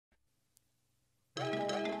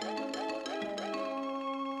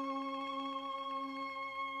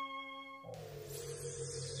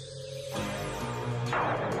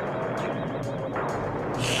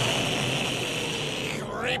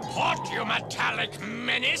metallic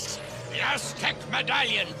menace? The Aztec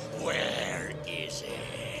medallion, where is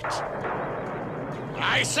it?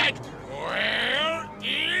 I said, where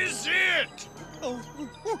is it? Oh,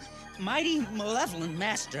 mighty malevolent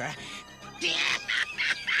master.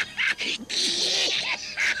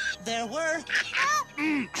 There were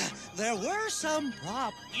some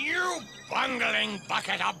problems. You bungling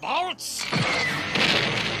bucket of bolts!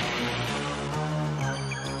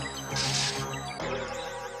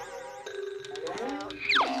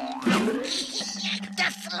 The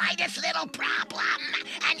slightest little problem,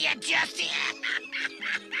 and you just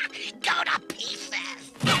go to pieces.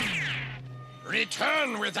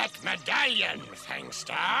 Return with that medallion,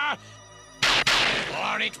 Fangster,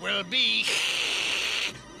 or it will be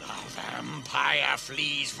the vampire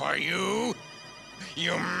fleas for you,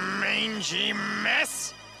 you mangy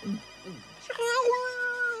mess.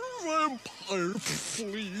 Vampire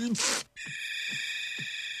fleas.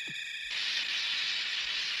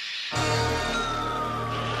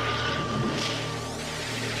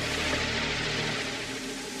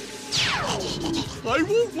 I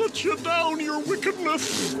won't let you down, your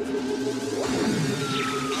wickedness.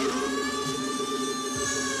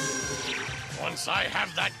 Once I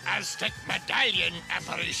have that Aztec medallion,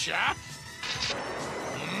 Apparitia,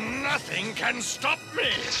 nothing can stop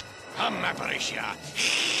me. Come, Apparitia.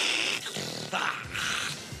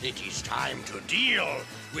 It is time to deal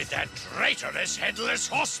with that traitorous Headless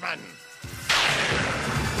Horseman.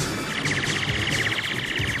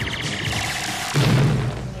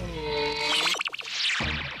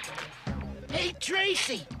 Hey,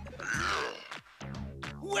 Tracy.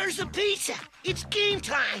 Where's the pizza? It's game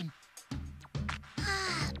time.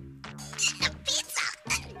 Pizza?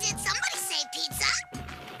 Did somebody say pizza?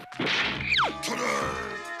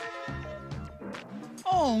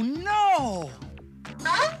 Oh, no!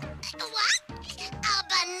 Huh? What? A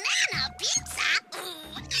banana pizza?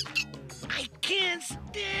 I can't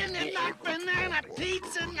stand another banana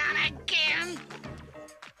pizza, not again.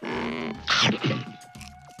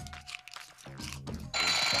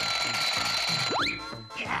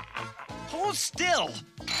 Hold still!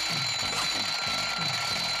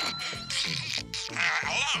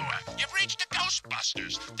 Hello, you've reached the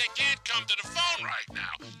Ghostbusters. They can't come to the phone right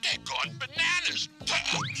now. They're going bananas.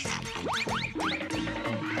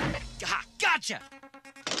 Gotcha!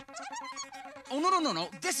 Oh, no.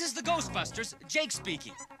 This is the Ghostbusters. Jake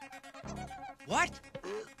speaking. What?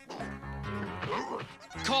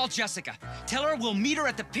 Call Jessica. Tell her we'll meet her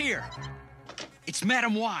at the pier. It's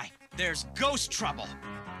Madam Y. There's ghost trouble.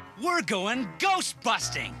 We're going ghost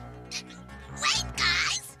busting. Wait,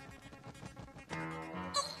 guys!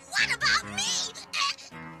 What about me?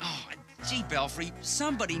 Oh, gee, Belfrey,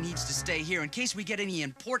 somebody needs to stay here in case we get any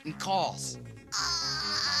important calls.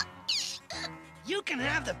 You can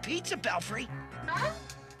have the pizza, Belfrey.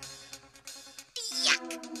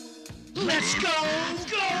 Yuck! Let's go,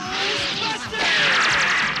 Ghostbusters!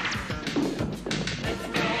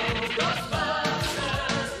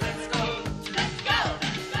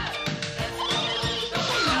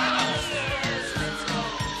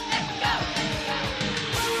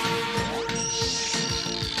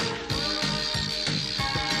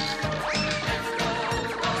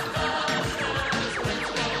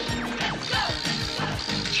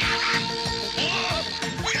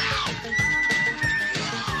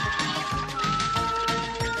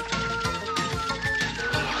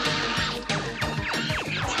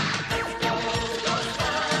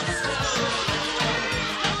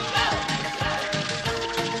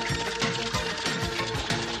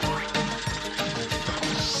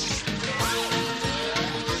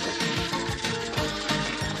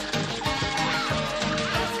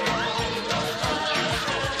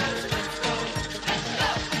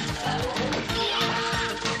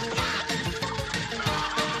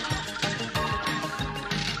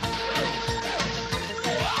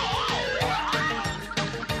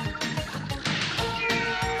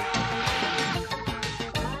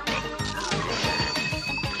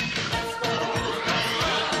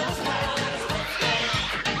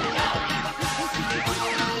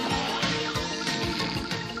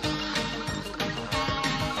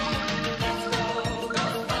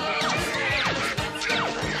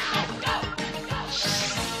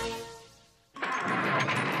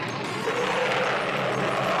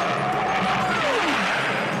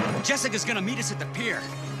 Jessica's gonna meet us at the pier.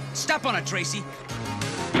 Step on it, Tracy.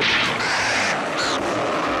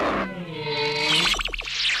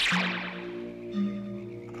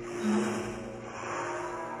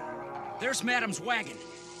 There's Madam's wagon.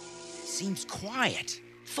 Seems quiet.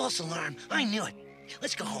 False alarm. I knew it.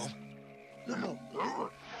 Let's go home.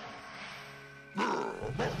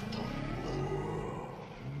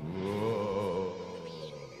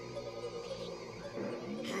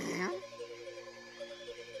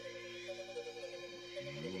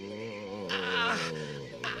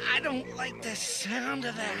 don't like the sound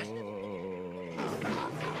of that.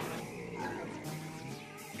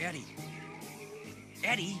 Eddie.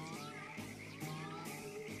 Eddie?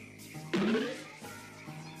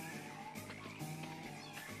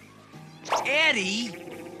 Eddie!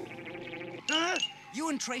 Huh? You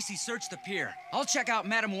and Tracy search the pier. I'll check out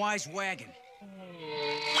Madame Y's wagon.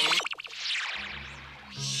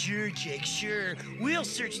 Sure, Jake, sure. We'll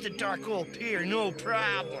search the dark old pier, no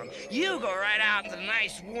problem. You go right out in the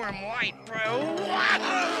nice warm light, bro.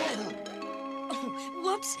 Oh,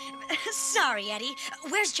 whoops. Sorry, Eddie.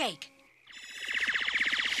 Where's Jake?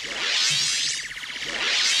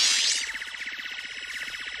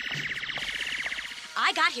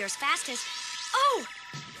 I got here as fast as... Oh!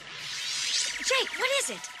 Jake, what is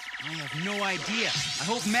it? I have no idea. I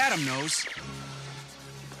hope Madame knows.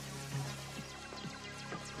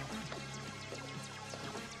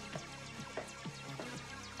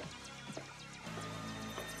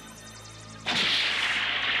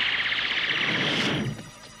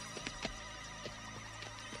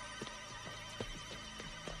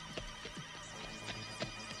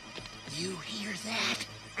 You hear that?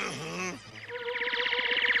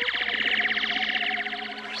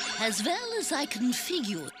 As well as I can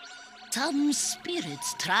figure, some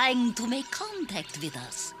spirits trying to make contact with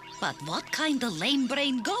us. But what kind of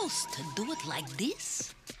lame-brained ghost do it like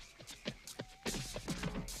this?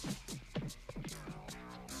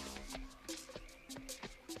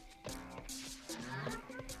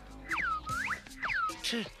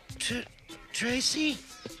 Tracy?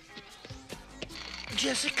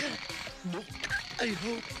 Jessica? I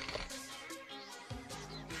hope...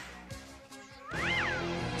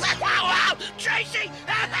 Wow! Tracy!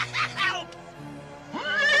 Help!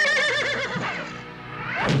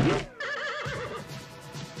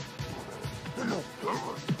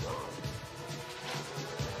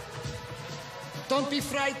 Don't be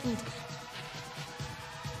frightened.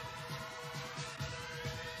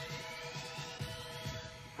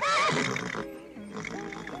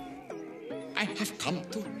 I have come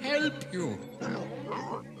to help you.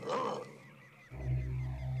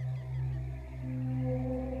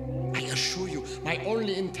 I assure you, my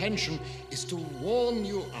only intention is to warn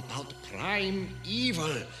you about prime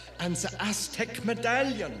evil and the Aztec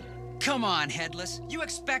medallion. Come on, Headless. You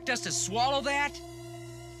expect us to swallow that?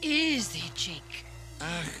 Easy, Jake.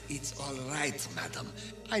 Ah, it's all right, madam.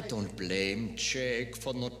 I don't blame Jake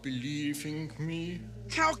for not believing me.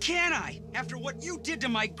 How can I, after what you did to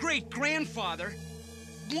my great-grandfather?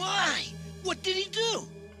 Why? What did he do?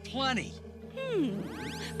 Plenty.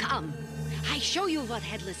 Come, I show you what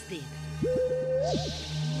Headless did.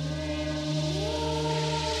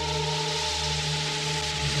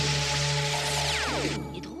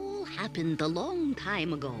 It all happened a long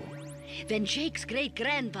time ago, when Jake's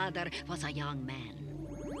great-grandfather was a young man.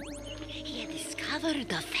 He had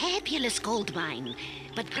discovered a fabulous gold mine,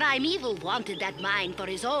 but Primeval wanted that mine for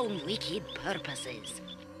his own wicked purposes.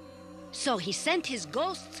 So he sent his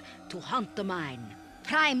ghosts to hunt the mine.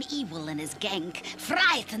 Primeval and his gang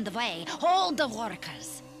frightened away all the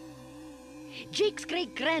workers. Jake's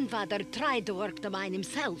great-grandfather tried to work the mine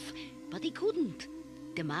himself, but he couldn't.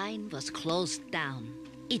 The mine was closed down.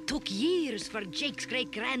 It took years for Jake's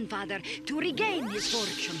great-grandfather to regain his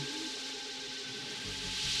fortune.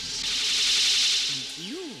 And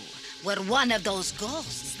you were one of those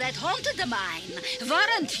ghosts that haunted the mine,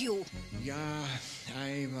 weren't you? Yeah,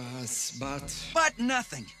 I was, but... But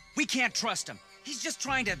nothing. We can't trust him. He's just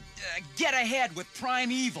trying to get ahead with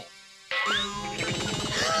Primeval.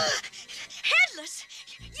 Headless?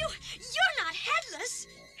 You're not Headless!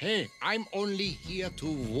 Hey, I'm only here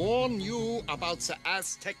to warn you about the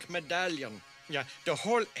Aztec medallion. Yeah, the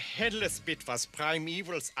whole Headless bit was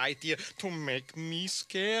Primeval's idea to make me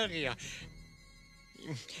scarier.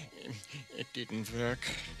 It didn't work.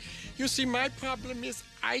 You see, my problem is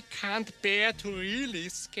I can't bear to really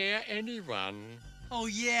scare anyone. Oh,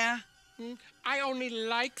 yeah? I only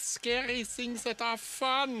like scary things that are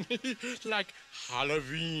fun, like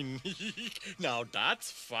Halloween. Now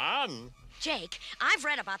that's fun. Jake, I've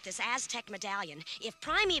read about this Aztec medallion. If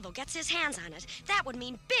Primeval gets his hands on it, that would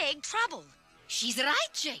mean big trouble. She's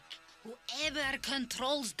right, Jake. Whoever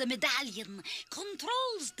controls the medallion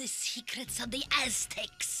controls the secrets of the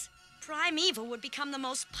Aztecs. Primeval would become the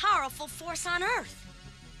most powerful force on Earth.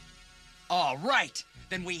 All right.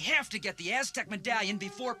 Then we have to get the Aztec medallion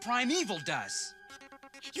before Primeval does.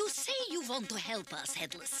 You say you want to help us,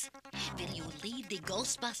 Headless. Will you lead the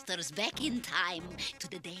Ghostbusters back in time to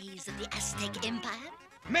the days of the Aztec Empire?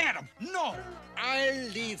 Madam, no! I'll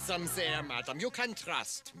lead them there, madam. You can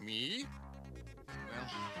trust me.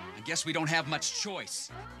 Well, I guess we don't have much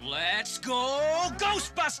choice. Let's go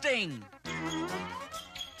ghostbusting!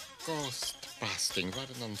 Ghostbusting,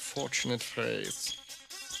 what an unfortunate phrase.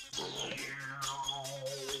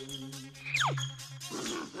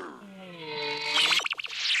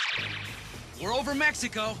 We're over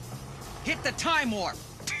Mexico. Hit the time warp.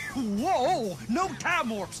 Whoa, no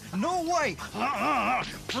time warps. No way.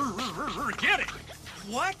 Forget it.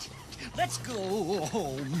 What? Let's go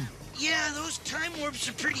home. Yeah, those time warps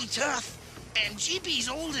are pretty tough. And GP's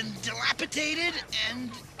old and dilapidated, and...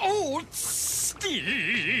 Oh,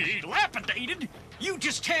 dilapidated? You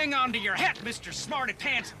just hang on to your hat, Mr. Smarty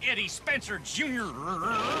Pants Eddie Spencer Jr.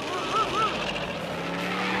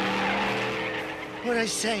 What'd I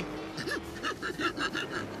say?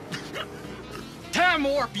 Time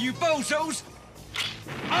warp, you bozos!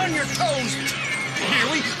 On your toes!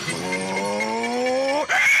 Here we go!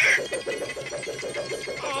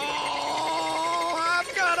 Oh,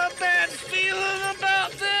 I've got a bad feeling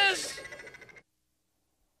about this!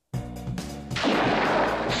 Oh,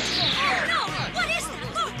 no! What is that?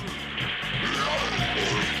 Look!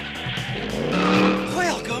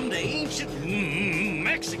 Welcome to ancient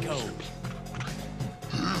Mexico.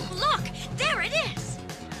 Look! There it is!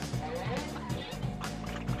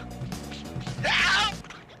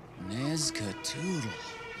 Nezcatoodle.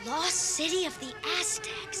 Lost city of the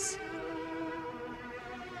Aztecs.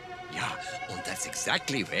 Yeah, and that's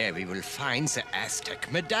exactly where we will find the Aztec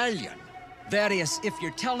medallion. That is, if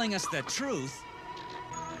you're telling us the truth.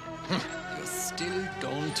 You still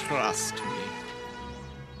don't trust me.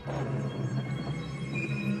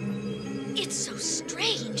 It's so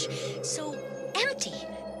strange, so empty.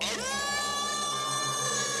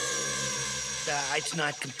 It's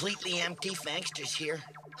not completely empty. Fangster's here.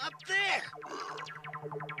 Up there!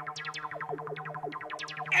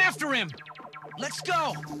 After him! Let's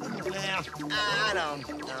go! Well, I don't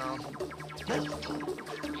know.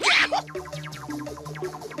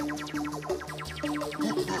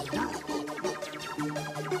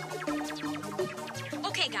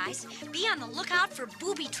 Okay, guys, be on the lookout for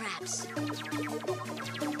booby traps.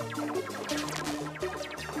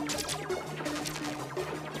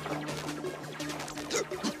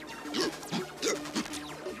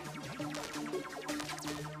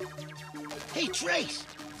 Hey, Trace,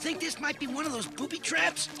 think this might be one of those booby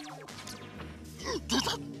traps?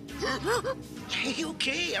 Hey,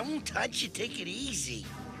 okay, I won't touch you. Take it easy.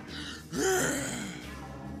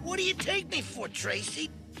 What do you take me for,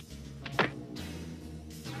 Tracy?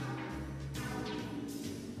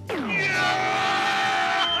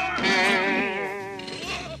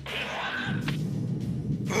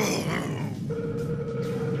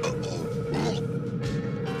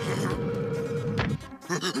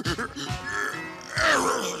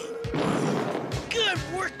 Good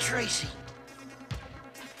work, Tracy.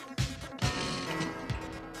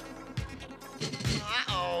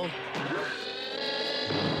 Uh-oh.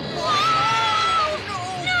 Whoa!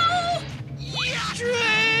 No! Yeah.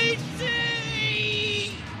 Tracy!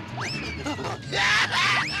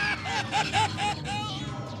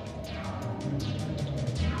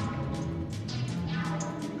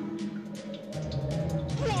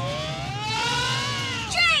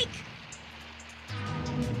 Jake!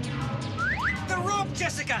 The rope,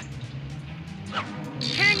 Jessica!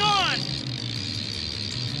 Hang on!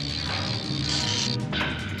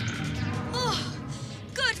 Oh,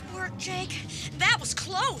 good work, Jake. That was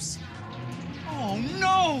close. Oh,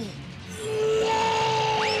 no!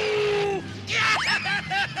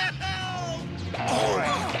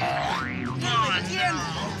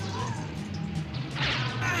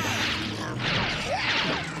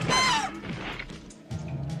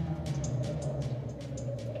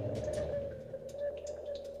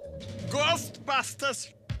 Ghostbusters,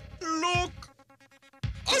 look!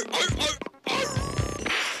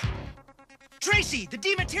 Tracy, the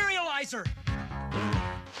dematerializer!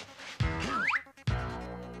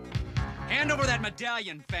 Hand over that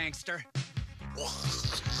medallion, Fangster.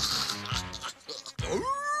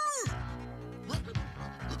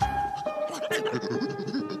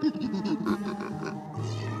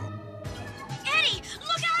 Eddie,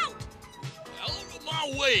 look out! Out of my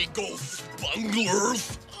way, ghost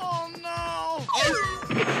bunglers! Oh, no!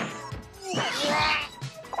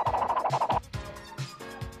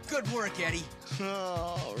 Good work, Eddie.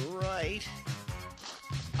 All right.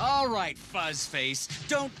 All right, Fuzzface.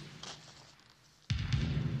 Don't...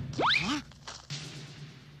 Huh?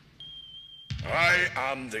 I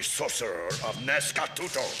am the sorcerer of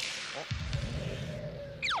Nescatuto.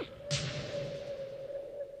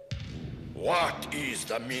 What is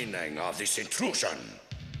the meaning of this intrusion?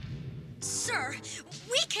 Sir,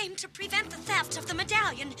 we came to prevent the theft of the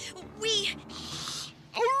medallion.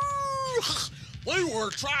 They were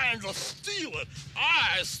trying to steal it.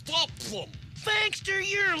 I stopped them. Fangster,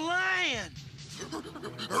 you're lying.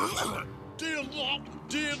 Did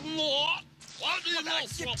not. I did not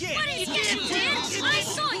stop What is you did? I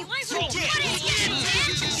saw you. I heard you. What is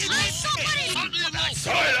you did? I saw what is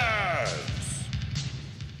Silence!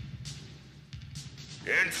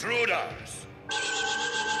 Intruders!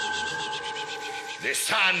 The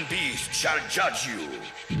Sand Beast shall judge you.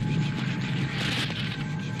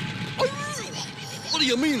 What do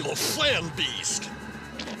you mean, the Sand Beast?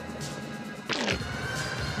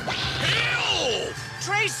 Help!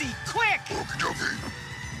 Tracy, quick!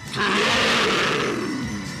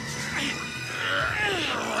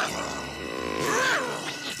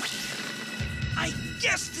 I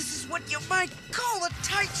guess this is what you might call a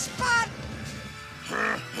tight spot.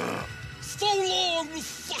 So long,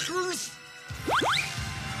 suckers!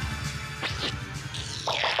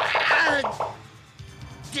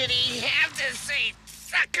 Did he have to say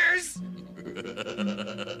suckers?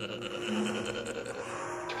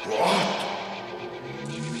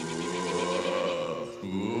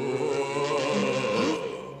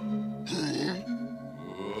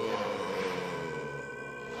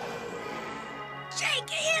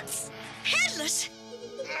 Jake, it's Headless.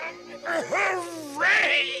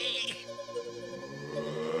 Hooray!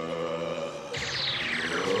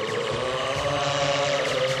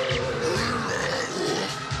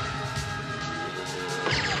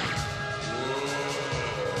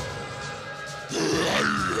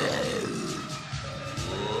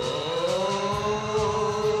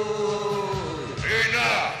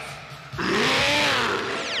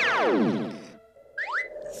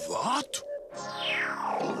 What?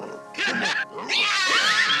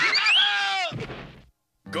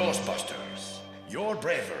 Ghostbusters, your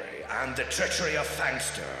bravery and the treachery of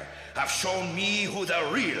Fangster have shown me who the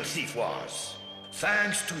real thief was.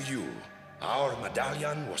 Thanks to you, our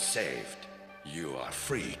medallion was saved. You are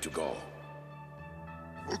free to go.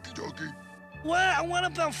 Okie dokie. What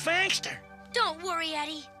about Fangster? Don't worry,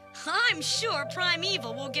 Eddie. I'm sure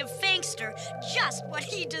Primeval will give Fangster just what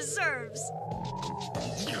he deserves.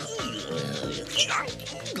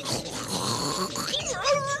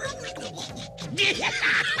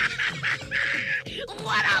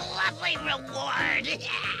 What a lovely reward!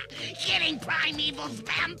 Getting Primeval's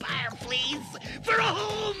vampire fleas for a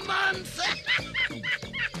whole month!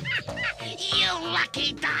 You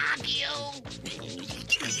lucky dog, you!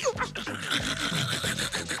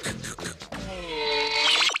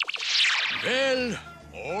 Well,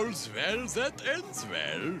 all's well that ends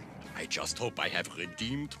well. I just hope I have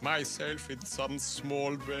redeemed myself in some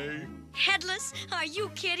small way. Headless, are you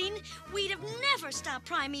kidding? We'd have never stopped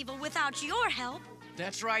Primeval without your help.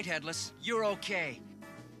 That's right, Headless. You're okay.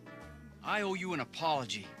 I owe you an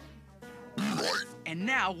apology. And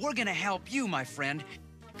now we're gonna help you, my friend,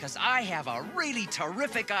 because I have a really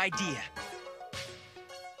terrific idea.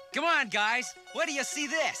 Come on, guys. What do you see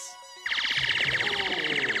this?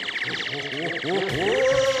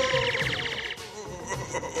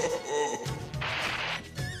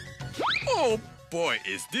 Oh boy,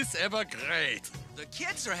 is this ever great. The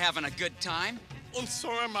kids are having a good time. And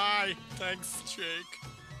so am I. Thanks, Jake.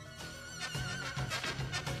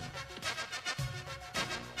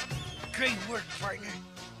 Great work, partner.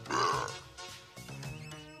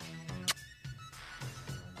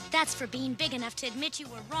 That's for being big enough to admit you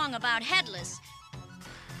were wrong about Headless.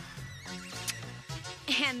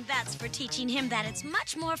 And that's for teaching him that it's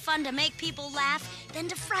much more fun to make people laugh than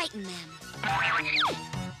to frighten them.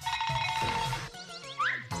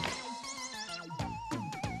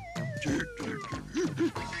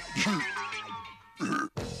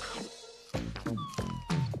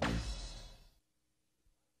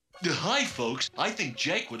 Hi, folks. I think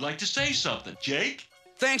Jake would like to say something. Jake?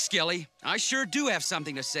 Thanks, Gilly. I sure do have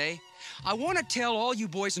something to say. I want to tell all you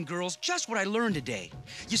boys and girls just what I learned today.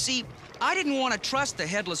 You see, I didn't want to trust the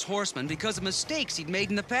Headless Horseman because of mistakes he'd made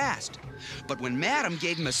in the past. But when Madam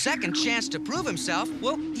gave him a second chance to prove himself,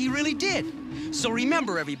 well, he really did. So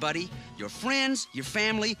remember, everybody, your friends, your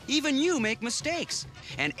family, even you make mistakes.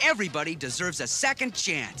 And everybody deserves a second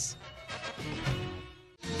chance.